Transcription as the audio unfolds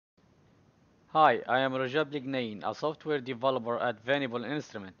Hi, I am Rajab Lignain, a software developer at Venable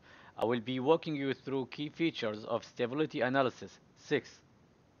Instrument. I will be walking you through key features of Stability Analysis 6.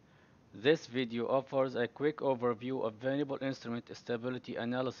 This video offers a quick overview of Venable Instrument Stability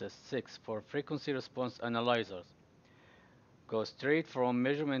Analysis 6 for frequency response analyzers. Go straight from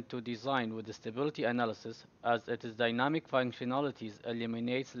measurement to design with the stability analysis, as its dynamic functionalities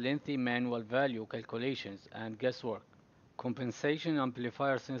eliminates lengthy manual value calculations and guesswork. Compensation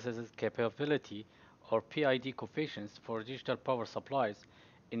amplifier synthesis capability, or PID coefficients for digital power supplies,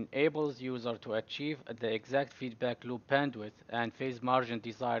 enables user to achieve the exact feedback loop bandwidth and phase margin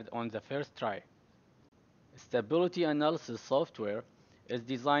desired on the first try. Stability analysis software is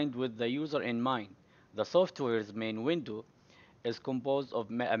designed with the user in mind. The software's main window is composed of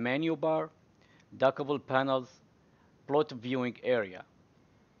a menu bar, dockable panels, plot viewing area.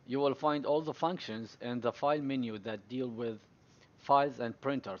 You will find all the functions in the file menu that deal with files and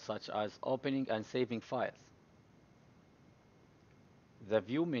printers, such as opening and saving files. The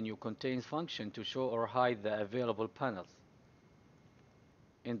view menu contains functions to show or hide the available panels.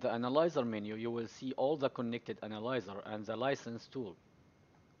 In the analyzer menu, you will see all the connected analyzer and the license tool.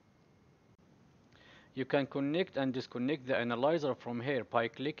 You can connect and disconnect the analyzer from here by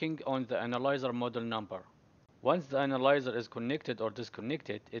clicking on the analyzer model number. Once the analyzer is connected or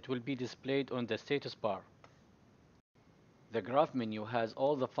disconnected, it will be displayed on the status bar. The graph menu has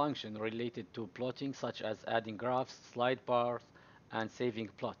all the functions related to plotting, such as adding graphs, slide bars, and saving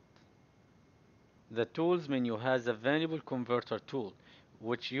plot. The tools menu has a Venable converter tool,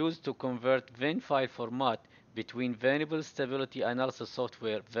 which used to convert VIN file format between Venable Stability Analysis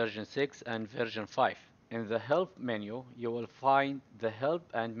Software version 6 and version 5. In the help menu, you will find the help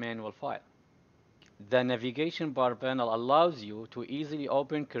and manual file. The navigation bar panel allows you to easily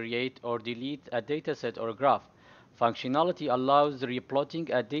open, create, or delete a dataset or graph. Functionality allows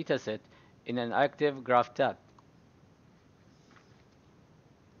replotting a dataset in an active graph tab.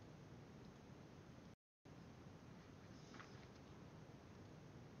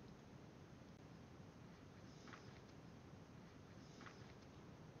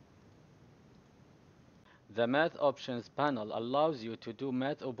 The Math Options panel allows you to do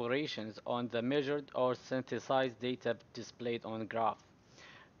math operations on the measured or synthesized data displayed on graph.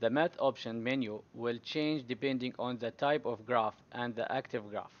 The Math Option menu will change depending on the type of graph and the active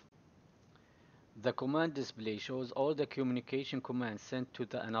graph. The command display shows all the communication commands sent to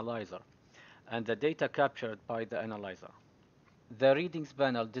the analyzer and the data captured by the analyzer. The Readings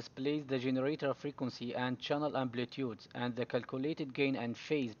panel displays the generator frequency and channel amplitudes and the calculated gain and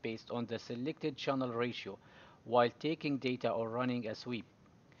phase based on the selected channel ratio while taking data or running a sweep.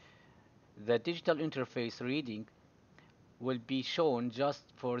 The digital interface reading will be shown just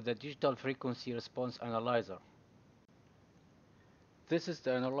for the digital frequency response analyzer. This is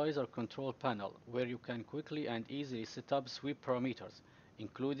the analyzer control panel, where you can quickly and easily set up sweep parameters,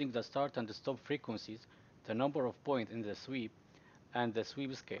 including the start and stop frequencies, the number of points in the sweep, and the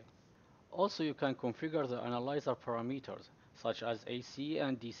sweep scale. Also, you can configure the analyzer parameters, such as AC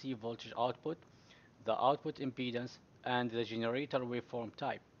and DC voltage output, the output impedance, and the generator waveform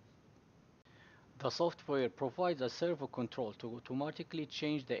type. The software provides a servo control to automatically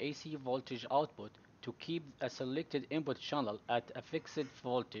change the AC voltage output to keep a selected input channel at a fixed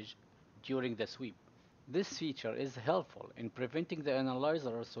voltage during the sweep. This feature is helpful in preventing the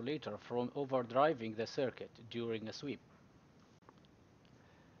analyzer oscillator from overdriving the circuit during a sweep.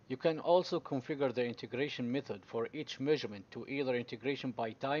 You can also configure the integration method for each measurement to either integration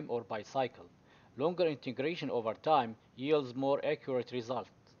by time or by cycle. Longer integration over time yields more accurate results.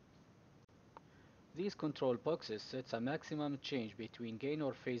 These control boxes set a maximum change between gain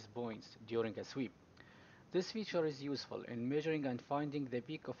or phase points during a sweep. This feature is useful in measuring and finding the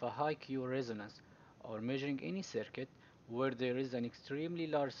peak of a high Q resonance or measuring any circuit where there is an extremely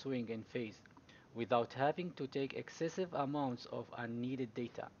large swing in phase without having to take excessive amounts of unneeded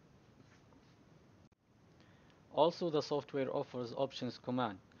data. Also, the software offers options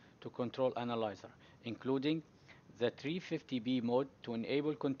command to control analyzer, including the 350B mode to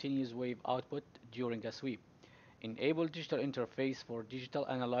enable continuous wave output during a sweep, enable digital interface for digital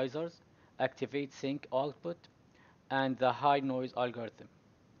analyzers, activate sync output, and the high noise algorithm.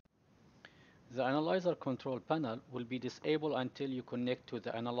 The analyzer control panel will be disabled until you connect to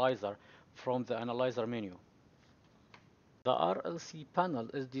the analyzer from the analyzer menu. The RLC panel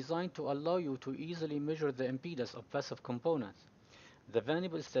is designed to allow you to easily measure the impedance of passive components. The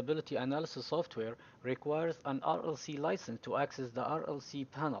Venable Stability Analysis software requires an RLC license to access the RLC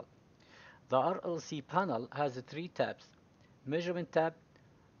panel. The RLC panel has three tabs: Measurement tab,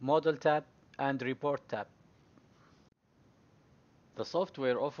 Model tab, and Report tab. The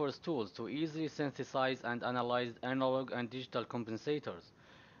software offers tools to easily synthesize and analyze analog and digital compensators.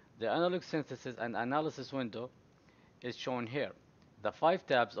 The analog synthesis and analysis window is shown here. The five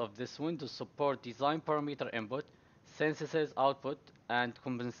tabs of this window support design parameter input, synthesis output, and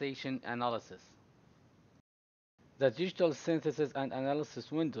compensation analysis. The digital synthesis and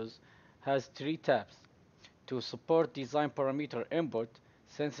analysis windows has three tabs to support design parameter input,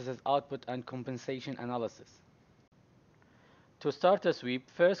 synthesis output, and compensation analysis. To start a sweep,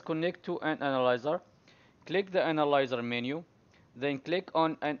 first connect to an analyzer. Click the analyzer menu, then click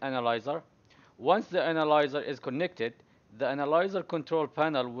on an analyzer. Once the analyzer is connected, the analyzer control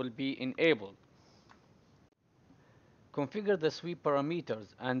panel will be enabled. Configure the sweep parameters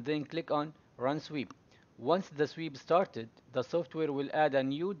and then click on Run Sweep. Once the sweep started, the software will add a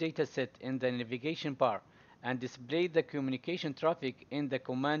new dataset in the navigation bar and display the communication traffic in the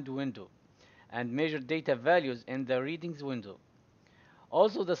command window and measure data values in the readings window.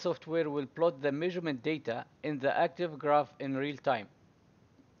 Also, the software will plot the measurement data in the active graph in real time.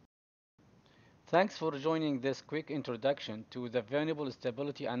 Thanks for joining this quick introduction to the Venable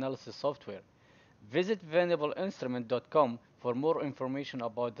Stability Analysis software. Visit venableinstrument.com for more information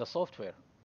about the software.